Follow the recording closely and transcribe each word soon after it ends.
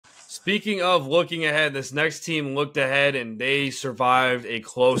Speaking of looking ahead, this next team looked ahead and they survived a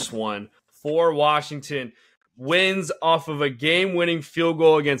close one. For Washington, wins off of a game-winning field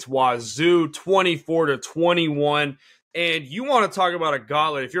goal against Wazoo, 24-21. And you want to talk about a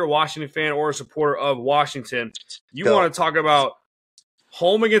gauntlet. If you're a Washington fan or a supporter of Washington, you want to talk about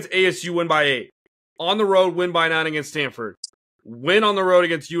home against ASU, win by 8. On the road, win by 9 against Stanford. Win on the road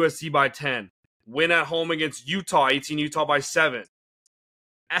against USC by 10. Win at home against Utah, 18 Utah by 7.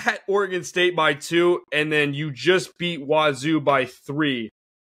 At Oregon State by 2, and then you just beat Wazoo by 3.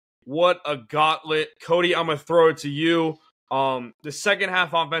 What a gauntlet. Cody, I'm going to throw it to you. The second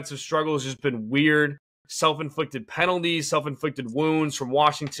half offensive struggle has just been weird. Self-inflicted penalties, self-inflicted wounds from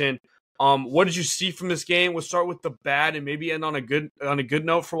Washington. What did you see from this game? We'll start with the bad and maybe end on a good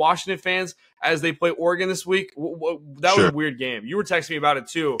note for Washington fans as they play Oregon this week. That was a weird game. You were texting me about it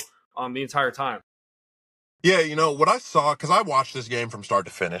too the entire time. Yeah, what I saw, because I watched this game from start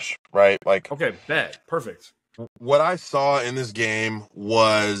to finish, right? Okay, bet. Perfect. What I saw in this game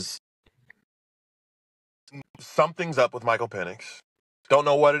was something's up with Michael Penix. Don't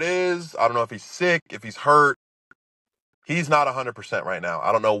know what it is. I don't know if he's sick, if he's hurt. He's not 100% right now.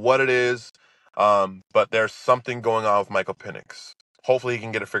 I don't know what it is, but there's something going on with Michael Penix. Hopefully he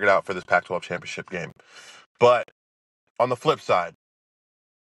can get it figured out for this Pac-12 championship game. But on the flip side,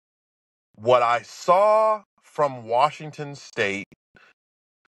 what I saw from Washington State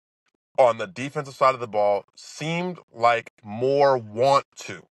on the defensive side of the ball seemed like more want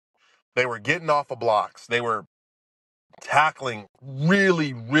to. They were getting off of blocks. They were tackling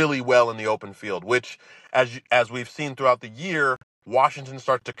really, really well in the open field, which, as we've seen throughout the year, Washington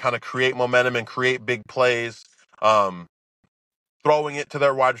starts to kind of create momentum and create big plays, throwing it to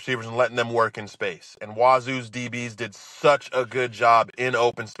their wide receivers and letting them work in space. And Wazoo's DBs did such a good job in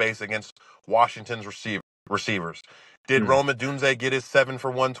open space against Washington's receivers. Did Rome Odunze get his 7 for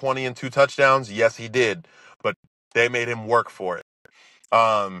 120 and 2 touchdowns? Yes, he did. But they made him work for it.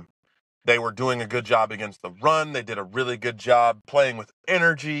 They were doing a good job against the run. They did a really good job playing with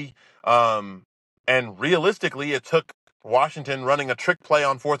energy. And realistically, it took Washington running a trick play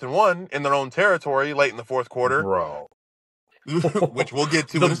on 4th and 1 in their own territory late in the fourth quarter. Bro. Which we'll get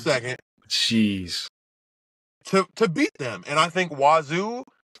to in a second. Jeez. To beat them. And I think Wazoo,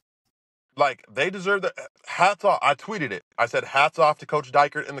 they deserve the hats off. I tweeted it. I said, hats off to Coach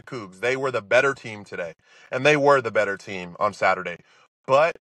Dykert and the Cougs. They were the better team today. And they were the better team on Saturday.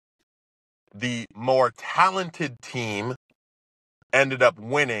 But the more talented team ended up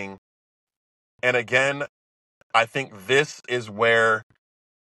winning. And again, I think this is where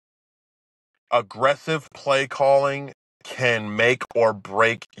aggressive play calling can make or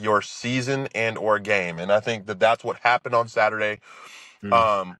break your season and or game. And I think that that's what happened on Saturday.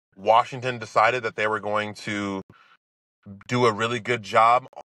 Washington decided that they were going to do a really good job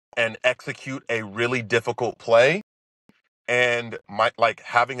and execute a really difficult play. And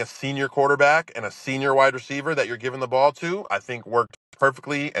having a senior quarterback and a senior wide receiver that you're giving the ball to, I think worked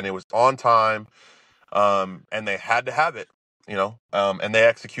perfectly, and it was on time. And they had to have it, and they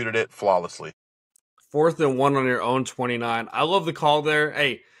executed it flawlessly. 4th and 1 on your own 29. I love the call there.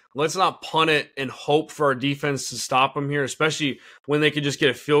 Hey, let's not punt it and hope for our defense to stop them here, especially when they could just get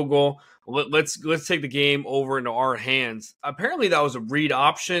a field goal. Let's take the game over into our hands. Apparently that was a read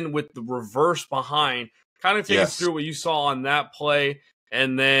option with the reverse behind. Kind of take us through what you saw on that play.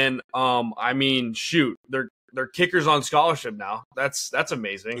 And then, they're kickers on scholarship now. That's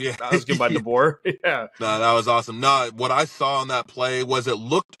amazing. Yeah. That was good by DeBoer. Yeah. No, that was awesome. No, what I saw on that play was it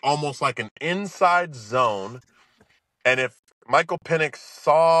looked almost like an inside zone. And if Michael Penix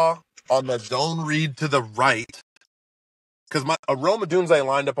saw on the zone read to the right, because Rome Odunze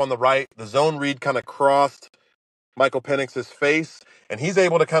lined up on the right, the zone read kind of crossed Michael Penix's face, and he's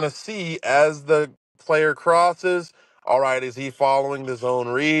able to kind of see as the player crosses, all right, is he following the zone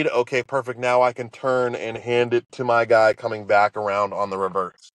read? Okay, perfect. Now I can turn and hand it to my guy coming back around on the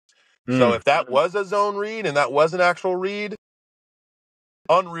reverse. So if that was a zone read and that was an actual read,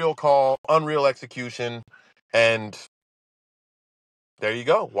 unreal call, unreal execution, and there you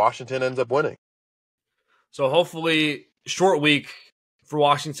go. Washington ends up winning. So hopefully, short week for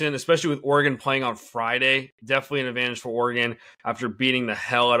Washington, especially with Oregon playing on Friday. Definitely an advantage for Oregon after beating the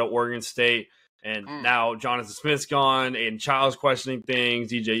hell out of Oregon State. And now Jonathan Smith's gone, Aiden Child's questioning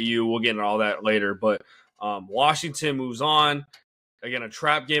things, DJU, we'll get into all that later. But Washington moves on. Again, a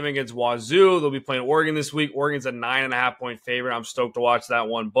trap game against Wazoo. They'll be playing Oregon this week. Oregon's a 9.5-point favorite. I'm stoked to watch that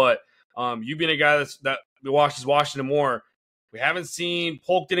one. But you being a guy that watches Washington more, we haven't seen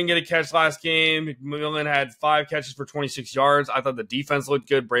Polk didn't get a catch last game. McMillan had 5 catches for 26 yards. I thought the defense looked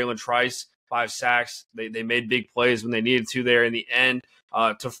good. Braylon Trice sacks. They made big plays when they needed to there in the end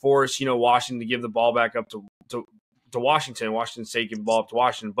to force, Washington to give the ball back up to Washington. Washington State give the ball up to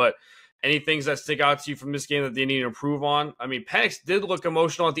Washington. But any things that stick out to you from this game that they need to improve on? I mean, Penix did look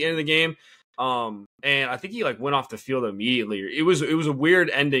emotional at the end of the game. And I think he went off the field immediately. It was a weird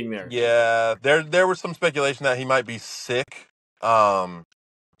ending there. Yeah, there was some speculation that he might be sick. So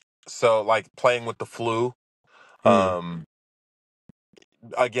playing with the flu.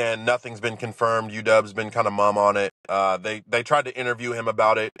 Again, nothing's been confirmed. UW's been kind of mum on it. They tried to interview him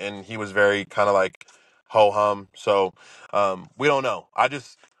about it, and he was very kind of ho hum. So we don't know.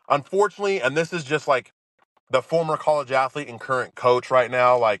 Unfortunately, and this is just the former college athlete and current coach right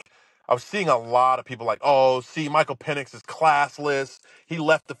now. I was seeing a lot of people oh, see, Michael Penix is classless. He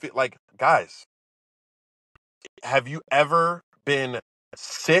left the field. Guys, have you ever been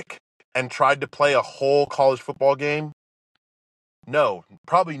sick and tried to play a whole college football game? No,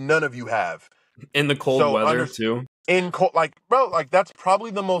 probably none of you have. In the cold weather, too. In cold, bro, that's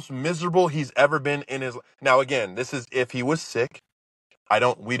probably the most miserable he's ever been in his. Now, again, this is if he was sick.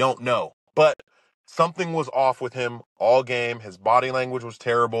 We don't know, but something was off with him all game. His body language was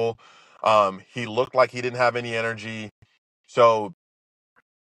terrible. He looked like he didn't have any energy. So,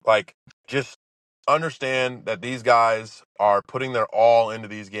 just understand that these guys are putting their all into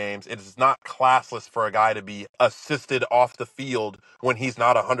these games. It is not classless for a guy to be assisted off the field when he's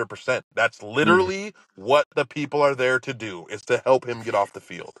not 100%. That's literally what the people are there to do, is to help him get off the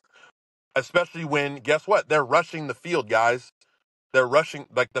field. Especially when, guess what? They're rushing the field, guys. They're rushing,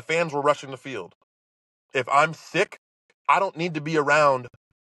 the fans were rushing the field. If I'm sick, I don't need to be around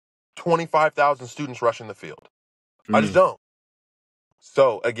 25,000 students rushing the field. I just don't.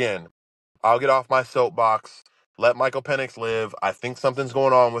 So, again, I'll get off my soapbox. Let Michael Penix live. I think something's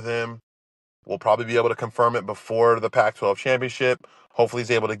going on with him. We'll probably be able to confirm it before the Pac-12 championship. Hopefully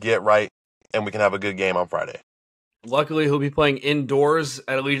he's able to get right, and we can have a good game on Friday. Luckily, he'll be playing indoors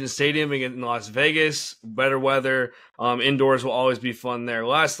at Allegiant Stadium in Las Vegas. Better weather. Indoors will always be fun there.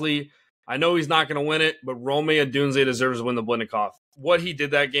 Lastly, I know he's not going to win it, but Rome Odunze deserves to win the Blindikoff. What he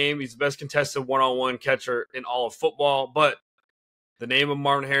did that game, he's the best contested one-on-one catcher in all of football, but the name of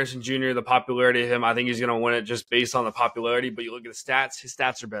Marvin Harrison Jr., the popularity of him, I think he's going to win it just based on the popularity. But you look at the stats, his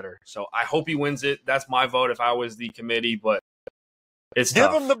stats are better. So I hope he wins it. That's my vote if I was the committee, but it's Give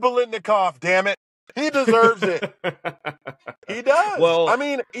tough. him the Blindikoff, damn it. He deserves it. He does. Well, I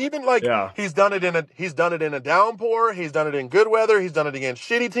mean, even he's done it in a downpour. He's done it in good weather. He's done it against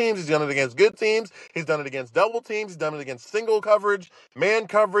shitty teams. He's done it against good teams. He's done it against double teams. He's done it against single coverage, man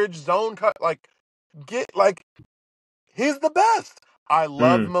coverage, zone cut. He's the best. I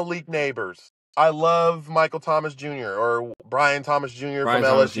love Malik Neighbors. I love Michael Thomas Jr. or Brian Thomas Jr. from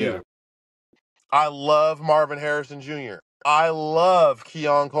LSU. Yeah. I love Marvin Harrison Jr. I love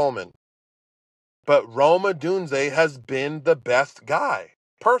Keon Coleman. But Rome Odunze has been the best guy.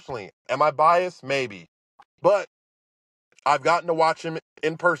 Personally, am I biased? Maybe. But I've gotten to watch him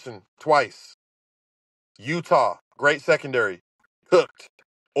in person twice. Utah, great secondary. Cooked.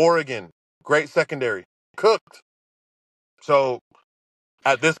 Oregon, great secondary. Cooked. So,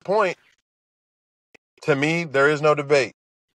 at this point, to me, there is no debate.